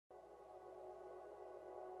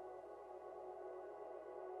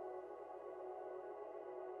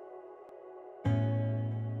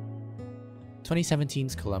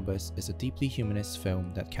2017's Columbus is a deeply humanist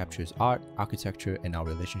film that captures art, architecture, and our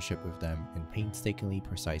relationship with them in painstakingly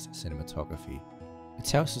precise cinematography. It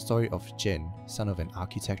tells the story of Jin, son of an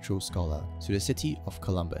architectural scholar, to the city of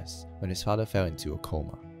Columbus when his father fell into a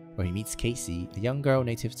coma, where he meets Casey, a young girl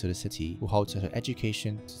native to the city who halted her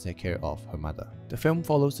education to take care of her mother. The film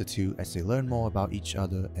follows the two as they learn more about each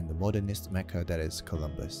other and the modernist mecca that is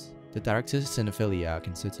Columbus. The director's cinephilia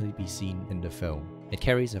can certainly be seen in the film. It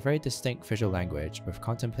carries a very distinct visual language with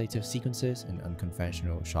contemplative sequences and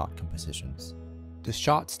unconventional shot compositions. The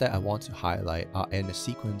shots that I want to highlight are in a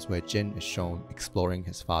sequence where Jin is shown exploring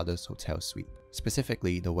his father's hotel suite,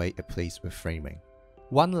 specifically the way it plays with framing.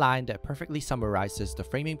 One line that perfectly summarizes the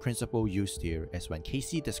framing principle used here is when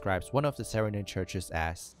Casey describes one of the Serenade churches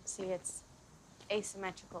as, "See, it's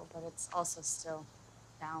asymmetrical, but it's also still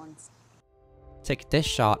balanced." Take this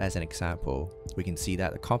shot as an example. We can see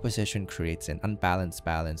that the composition creates an unbalanced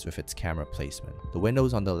balance with its camera placement. The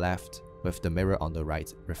windows on the left with the mirror on the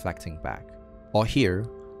right reflecting back. Or here,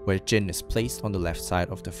 where Jin is placed on the left side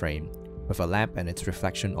of the frame with a lamp and its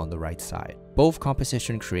reflection on the right side. Both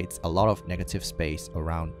composition creates a lot of negative space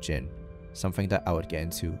around Jin, something that I would get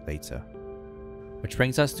into later. Which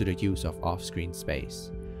brings us to the use of off-screen space.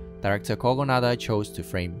 Director Kogonada chose to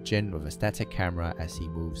frame Jin with a static camera as he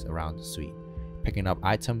moves around the suite, picking up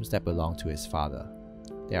items that belong to his father.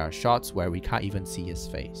 There are shots where we can't even see his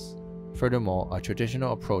face. Furthermore, a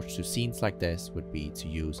traditional approach to scenes like this would be to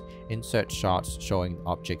use insert shots showing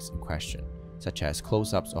objects in question, such as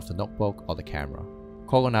close-ups of the notebook or the camera.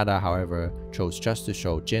 Kogonada, however, chose just to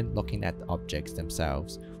show Jin looking at the objects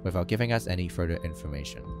themselves without giving us any further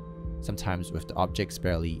information, sometimes with the objects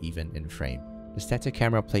barely even in frame. The static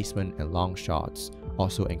camera placement and long shots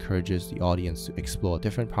also encourages the audience to explore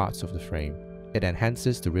different parts of the frame. It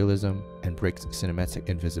enhances the realism and breaks cinematic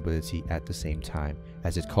invisibility at the same time,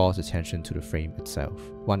 as it calls attention to the frame itself.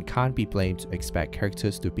 One can't be blamed to expect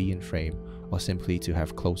characters to be in frame or simply to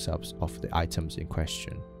have close-ups of the items in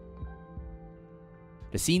question.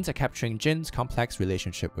 The scenes are capturing Jin's complex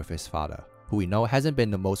relationship with his father, who we know hasn't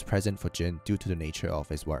been the most present for Jin due to the nature of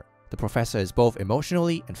his work. The professor is both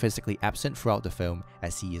emotionally and physically absent throughout the film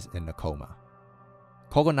as he is in a coma.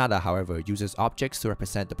 Kogonada, however, uses objects to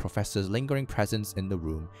represent the professor's lingering presence in the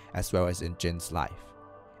room as well as in Jin's life.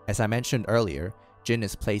 As I mentioned earlier, Jin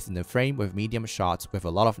is placed in the frame with medium shots with a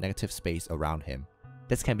lot of negative space around him.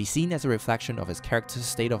 This can be seen as a reflection of his character's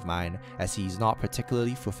state of mind, as he is not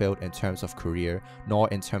particularly fulfilled in terms of career nor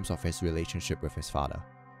in terms of his relationship with his father.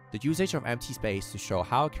 The usage of empty space to show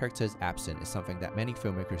how a character is absent is something that many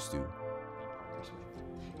filmmakers do.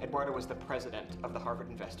 Eduardo was the president of the Harvard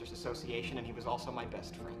Investors Association, and he was also my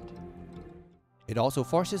best friend. It also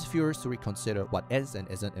forces viewers to reconsider what is and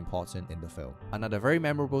isn't important in the film. Another very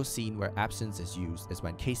memorable scene where absence is used is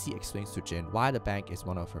when Casey explains to Jin why the bank is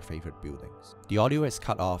one of her favorite buildings. The audio is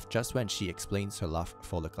cut off just when she explains her love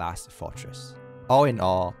for the glass fortress. All in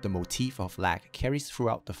all, the motif of lack carries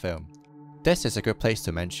throughout the film. This is a good place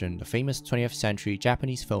to mention the famous 20th century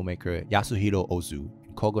Japanese filmmaker Yasuhiro Ozu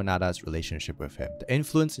and Kogonada's relationship with him. The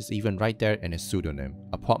influence is even right there in his pseudonym,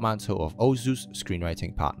 a portmanteau of Ozu's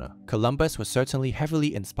screenwriting partner. Columbus was certainly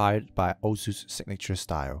heavily inspired by Ozu's signature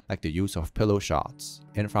style, like the use of pillow shots,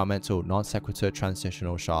 inframental non-sequitur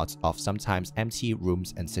transitional shots of sometimes empty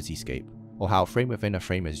rooms and cityscape, or how frame within a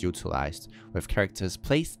frame is utilized, with characters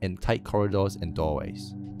placed in tight corridors and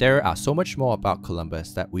doorways. There are so much more about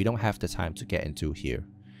Columbus that we don't have the time to get into here.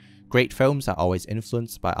 Great films are always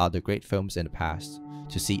influenced by other great films in the past.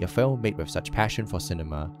 To see a film made with such passion for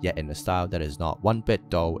cinema, yet in a style that is not one bit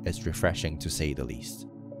dull, is refreshing to say the least.